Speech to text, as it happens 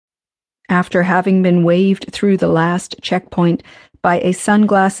after having been waved through the last checkpoint by a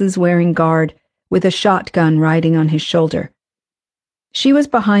sunglasses-wearing guard with a shotgun riding on his shoulder. She was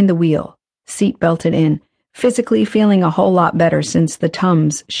behind the wheel, seat-belted in, physically feeling a whole lot better since the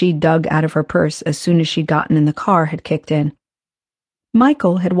Tums she'd dug out of her purse as soon as she'd gotten in the car had kicked in.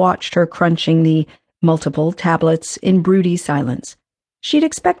 Michael had watched her crunching the multiple tablets in broody silence. She'd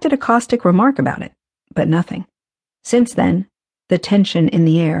expected a caustic remark about it, but nothing. Since then, the tension in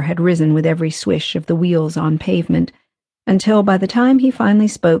the air had risen with every swish of the wheels on pavement, until by the time he finally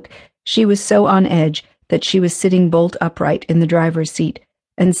spoke, she was so on edge that she was sitting bolt upright in the driver's seat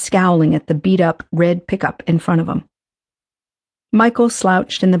and scowling at the beat-up red pickup in front of him. Michael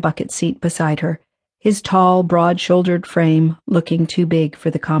slouched in the bucket seat beside her, his tall, broad-shouldered frame looking too big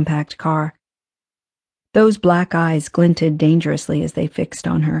for the compact car. Those black eyes glinted dangerously as they fixed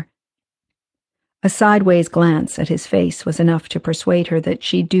on her. A sideways glance at his face was enough to persuade her that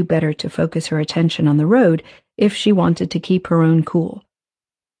she'd do better to focus her attention on the road if she wanted to keep her own cool.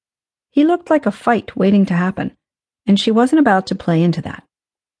 He looked like a fight waiting to happen, and she wasn't about to play into that.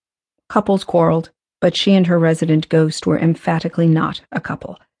 Couples quarreled, but she and her resident ghost were emphatically not a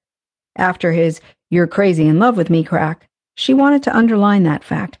couple. After his "you're crazy in love with me" crack, she wanted to underline that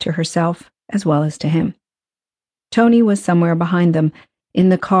fact to herself as well as to him. Tony was somewhere behind them, in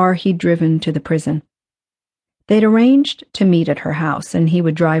the car he'd driven to the prison. They'd arranged to meet at her house, and he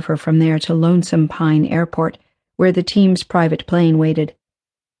would drive her from there to Lonesome Pine Airport, where the team's private plane waited.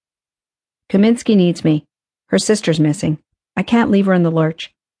 "Kaminsky needs me. Her sister's missing. I can't leave her in the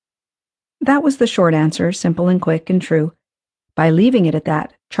lurch." That was the short answer, simple and quick and true. By leaving it at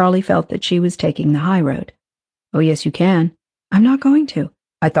that, Charlie felt that she was taking the high road. "Oh, yes, you can." "I'm not going to."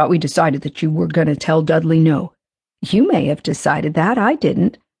 "I thought we decided that you were going to tell Dudley no." "You may have decided that. I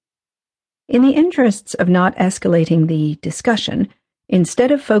didn't." In the interests of not escalating the discussion, instead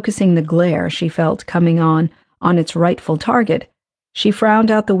of focusing the glare she felt coming on its rightful target, she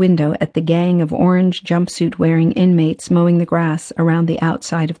frowned out the window at the gang of orange jumpsuit-wearing inmates mowing the grass around the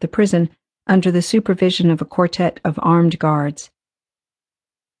outside of the prison under the supervision of a quartet of armed guards.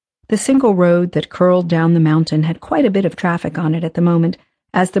 The single road that curled down the mountain had quite a bit of traffic on it at the moment,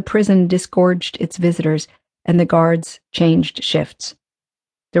 as the prison disgorged its visitors and the guards changed shifts.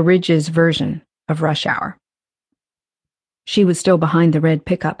 The Ridge's version of rush hour. She was still behind the red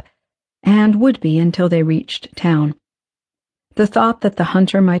pickup, and would be until they reached town. The thought that the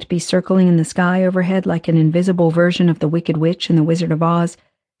hunter might be circling in the sky overhead like an invisible version of the Wicked Witch in The Wizard of Oz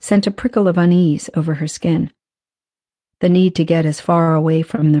sent a prickle of unease over her skin. The need to get as far away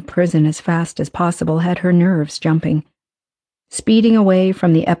from the prison as fast as possible had her nerves jumping. Speeding away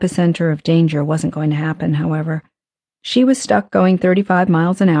from the epicenter of danger wasn't going to happen, however. She was stuck going 35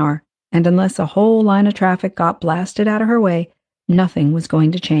 miles an hour, and unless a whole line of traffic got blasted out of her way, nothing was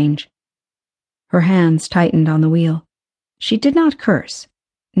going to change. Her hands tightened on the wheel. She did not curse,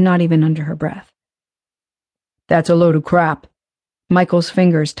 not even under her breath. "That's a load of crap." Michael's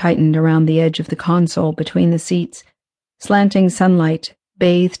fingers tightened around the edge of the console between the seats. Slanting sunlight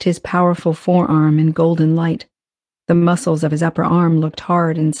bathed his powerful forearm in golden light. The muscles of his upper arm looked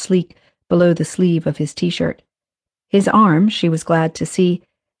hard and sleek below the sleeve of his t-shirt. His arm, she was glad to see,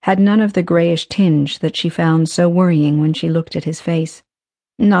 had none of the grayish tinge that she found so worrying when she looked at his face.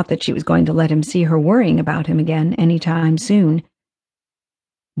 Not that she was going to let him see her worrying about him again any time soon.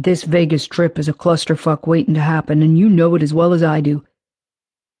 "This Vegas trip is a clusterfuck waiting to happen, and you know it as well as I do.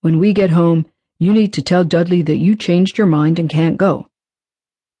 When we get home, you need to tell Dudley that you changed your mind and can't go."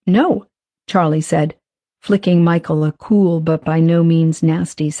 "No," Charlie said, flicking Michael a cool but by no means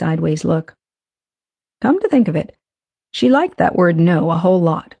nasty sideways look. Come to think of it, she liked that word "no" a whole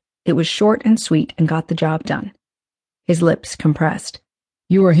lot. It was short and sweet and got the job done. His lips compressed.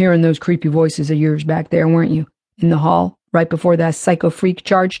 "You were hearing those creepy voices of yours back there, weren't you? In the hall, right before that psycho freak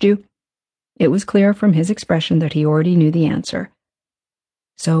charged you?" It was clear from his expression that he already knew the answer.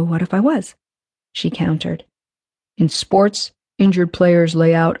 "So what if I was?" she countered. "In sports, injured players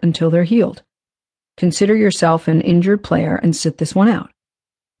lay out until they're healed. Consider yourself an injured player and sit this one out."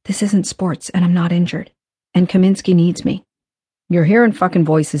 "This isn't sports, and I'm not injured. And Kaminsky needs me." "You're hearing fucking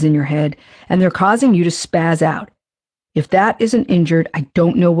voices in your head, and they're causing you to spaz out. If that isn't injured, I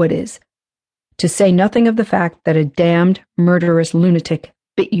don't know what is. To say nothing of the fact that a damned, murderous lunatic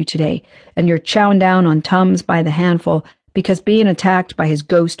bit you today, and you're chowing down on Tums by the handful because being attacked by his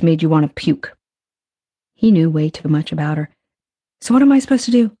ghost made you want to puke." He knew way too much about her. "So what am I supposed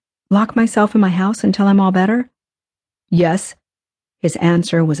to do? Lock myself in my house until I'm all better?" "Yes." His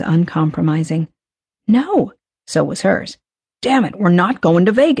answer was uncompromising. "No." So was hers. "Damn it, we're not going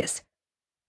to Vegas."